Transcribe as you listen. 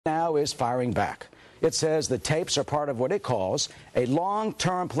now is firing back. It says the tapes are part of what it calls a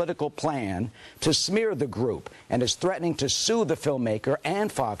long-term political plan to smear the group and is threatening to sue the filmmaker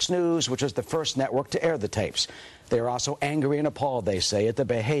and Fox News, which was the first network to air the tapes. They are also angry and appalled, they say, at the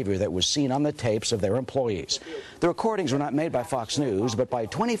behavior that was seen on the tapes of their employees. The recordings were not made by Fox News, but by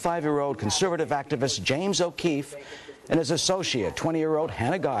 25-year-old conservative activist James O'Keefe and his associate, 20-year-old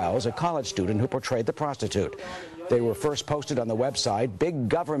Hannah Giles, a college student who portrayed the prostitute. They were first posted on the website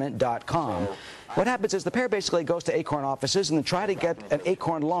biggovernment.com. What happens is the pair basically goes to ACORN offices and then try to get an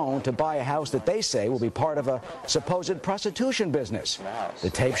ACORN loan to buy a house that they say will be part of a supposed prostitution business. The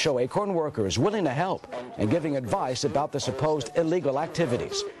tapes show ACORN workers willing to help and giving advice about the supposed illegal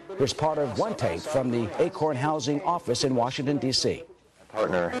activities. Here's part of one tape from the ACORN housing office in Washington, D.C. My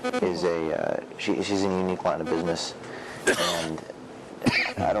partner is she's in a unique line of business, and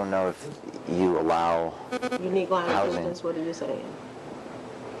I don't know if you allow unique line of housing. business. What are you saying?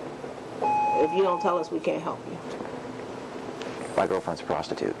 If you don't tell us, we can't help you. My girlfriend's a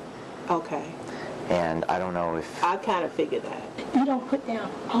prostitute. Okay. And I don't know if... I kind of figured that. You don't put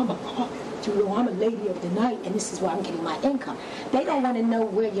down, I'm a lady of the night, and this is where I'm getting my income. They don't want to know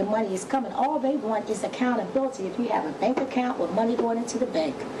where your money is coming. All they want is accountability. If you have a bank account with money going into the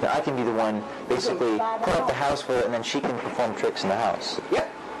bank. I can be the one basically put up the house for it, and then she can perform tricks in the house. Yep.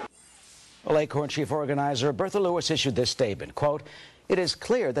 Well, ACORN chief organizer Bertha Lewis issued this statement, quote, "It is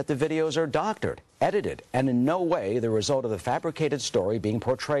clear that the videos are doctored, edited, and in no way the result of the fabricated story being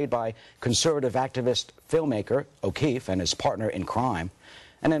portrayed by conservative activist filmmaker O'Keefe and his partner in crime.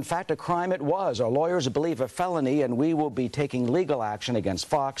 And in fact, a crime it was. Our lawyers believe a felony, and we will be taking legal action against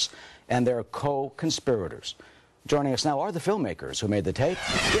Fox and their co-conspirators." Joining us now are the filmmakers who made the tape,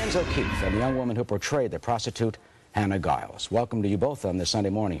 James O'Keefe and the young woman who portrayed the prostitute, Hannah Giles. Welcome to you both on this Sunday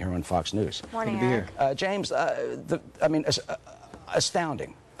morning here on Fox News. Morning, Good to be here. James,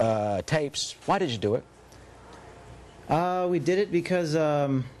 astounding tapes. Why did you do it? We did it because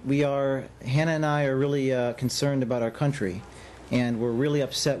Hannah and I are really concerned about our country, and we're really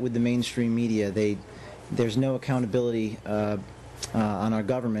upset with the mainstream media. There's no accountability on our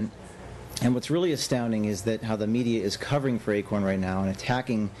government, and what's really astounding is that how the media is covering for ACORN right now and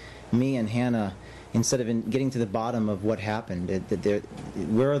attacking me and Hannah instead of getting to the bottom of what happened.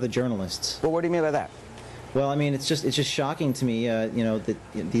 Where are the journalists? Well, what do you mean by that? Well, I mean, it's just shocking to me, that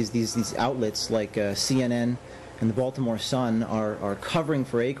these outlets like CNN and the Baltimore Sun are covering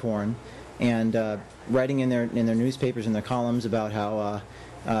for ACORN and writing in their newspapers and their columns about how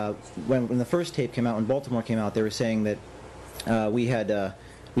when the first tape came out, when Baltimore came out, they were saying that we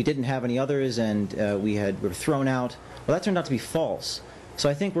didn't have any others and we were thrown out. Well, that turned out to be false. So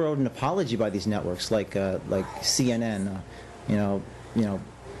I think we're owed an apology by these networks like CNN.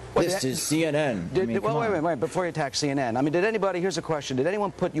 This is CNN. Wait. Before you attack CNN, I mean, did anybody, here's a question, did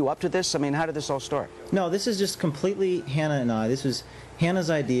anyone put you up to this? I mean, how did this all start? No, this is just completely Hannah and I. This was Hannah's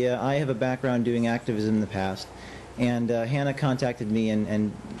idea. I have a background doing activism in the past, and Hannah contacted me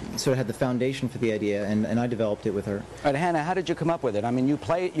and sort of had the foundation for the idea, and I developed it with her. All right, Hannah, how did you come up with it? I mean, you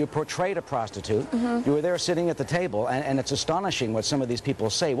portrayed a prostitute. Mm-hmm. You were there sitting at the table, and it's astonishing what some of these people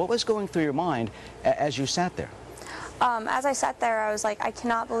say. What was going through your mind as you sat there? As I sat there, I was like, I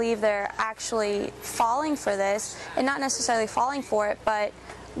cannot believe they're actually falling for this, and not necessarily falling for it, but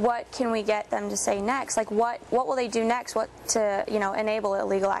what can we get them to say next? Like, what will they do next? What to, enable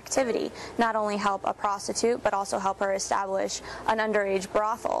illegal activity? Not only help a prostitute, but also help her establish an underage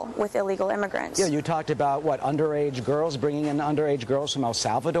brothel with illegal immigrants. Yeah, you talked about what, underage girls, bringing in underage girls from El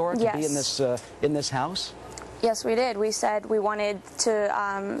Salvador to be in this house? Yes, we did. We said we wanted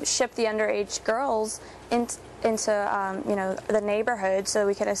to ship the underage girls into the neighborhood so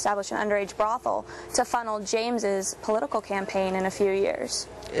we could establish an underage brothel to funnel James's political campaign in a few years.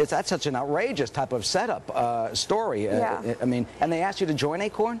 That's such an outrageous type of setup story. Yeah. I mean, and they asked you to join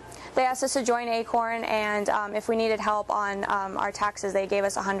ACORN? They asked us to join ACORN, and if we needed help on our taxes, they gave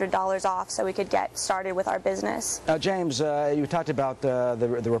us $100 off so we could get started with our business. Now, James, you talked about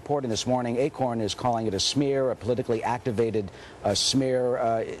the reporting this morning. ACORN is calling it a smear, a politically activated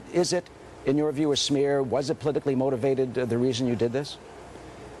smear. Is it, in your view, a smear? Was it politically motivated, the reason you did this?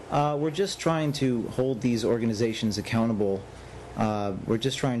 We're just trying to hold these organizations accountable. We're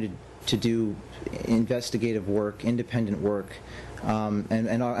just trying to do investigative work, independent work,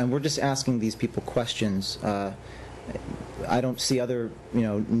 and we're just asking these people questions. I don't see other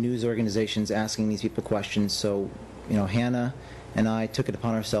news organizations asking these people questions, so Hannah and I took it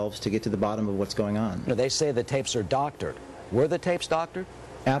upon ourselves to get to the bottom of what's going on. They say the tapes are doctored. Were the tapes doctored?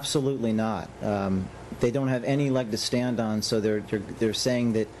 Absolutely not. They don't have any leg to stand on, so they're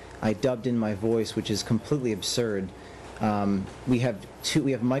saying that I dubbed in my voice, which is completely absurd. We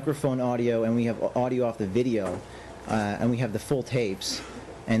have microphone audio, and we have audio off the video, and we have the full tapes.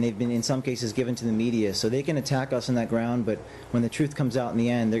 And they've been, in some cases, given to the media, so they can attack us on that ground. But when the truth comes out in the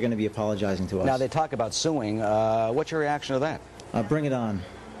end, they're going to be apologizing to us. Now they talk about suing. What's your reaction to that? Bring it on.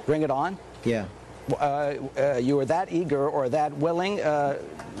 Bring it on? Yeah. You were that eager or that willing,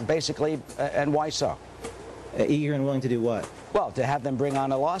 basically, and why so? Eager and willing to do what? Well, to have them bring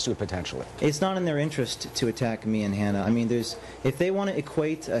on a lawsuit potentially. It's not in their interest to attack me and Hannah. I mean, if they want to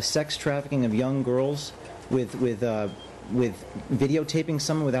equate sex trafficking of young girls with videotaping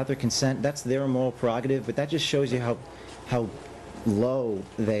someone without their consent, that's their moral prerogative. But that just shows you how low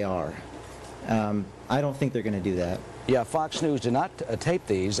they are. I don't think they're going to do that. Yeah, Fox News did not tape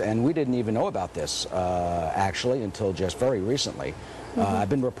these, and we didn't even know about this, actually, until just very recently. I've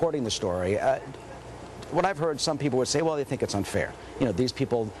been reporting the story. What I've heard, some people would say, well, they think it's unfair. You know, these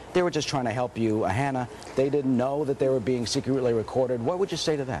people, they were just trying to help you. Hannah, they didn't know that they were being secretly recorded. What would you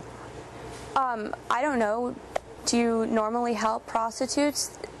say to that? I don't know. Do you normally help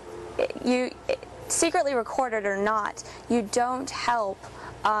prostitutes? Secretly recorded or not, you don't help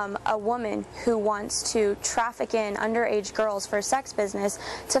a woman who wants to traffic in underage girls for a sex business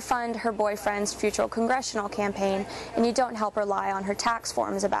to fund her boyfriend's future congressional campaign, and you don't help her lie on her tax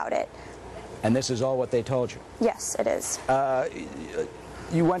forms about it. And this is all what they told you? Yes, it is.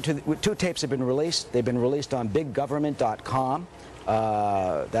 You went to, two tapes have been released. They've been released on biggovernment.com.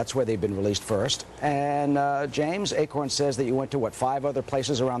 That's where they've been released first. And James, ACORN says that you went to, what, 5 other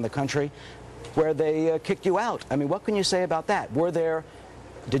places around the country where they kicked you out. I mean, what can you say about that?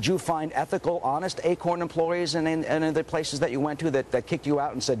 Did you find ethical, honest ACORN employees in the places that you went to that kicked you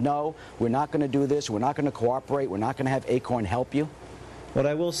out and said, no, we're not going to do this, we're not going to cooperate, we're not going to have ACORN help you? What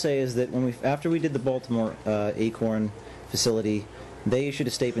I will say is that after we did the Baltimore ACORN facility, they issued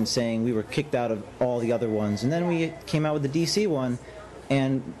a statement saying we were kicked out of all the other ones, and then we came out with the DC one,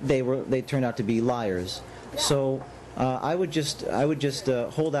 and they turned out to be liars. So I would just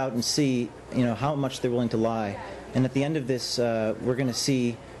hold out and see, you know, how much they're willing to lie, and at the end of this, we're going to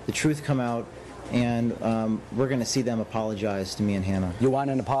see the truth come out, and we're going to see them apologize to me and Hannah. You want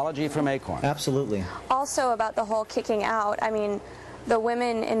an apology from ACORN? Absolutely. Also about the whole kicking out, I mean, the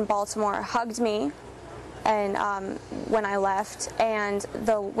women in Baltimore hugged me and when I left, and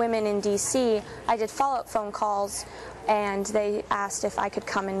the women in DC, I did follow-up phone calls, and they asked if I could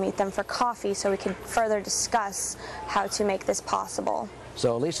come and meet them for coffee so we could further discuss how to make this possible.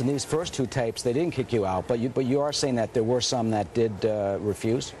 So at least in these first 2 tapes, they didn't kick you out, but you are saying that there were some that did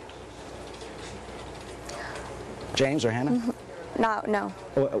refuse? James or Hannah? No.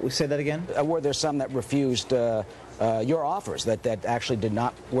 Say that again? Were there some that refused your offers, that actually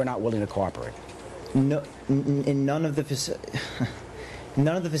were not willing to cooperate? No, none of the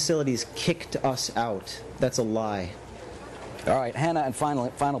facilities kicked us out. That's a lie. All right, Hannah, and final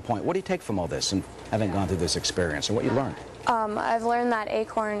point. What do you take from all this and having gone through this experience, and what you learned? I've learned that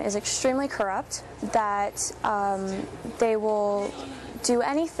ACORN is extremely corrupt, that they will do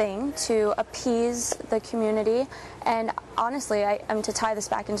anything to appease the community, and honestly, to tie this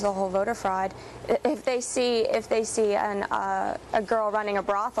back into the whole voter fraud, if they see a girl running a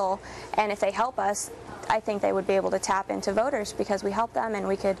brothel, and if they help us, I think they would be able to tap into voters because we help them, and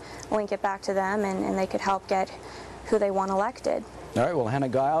we could link it back to them, and they could help get who they want elected. All right, well, Hannah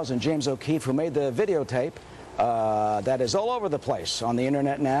Giles and James O'Keefe, who made the videotape that is all over the place on the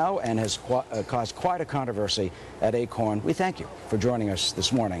internet now and has caused quite a controversy at ACORN. We thank you for joining us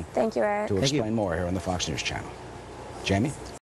this morning. Thank you, Eric. To explain more here on the Fox News Channel. Jamie?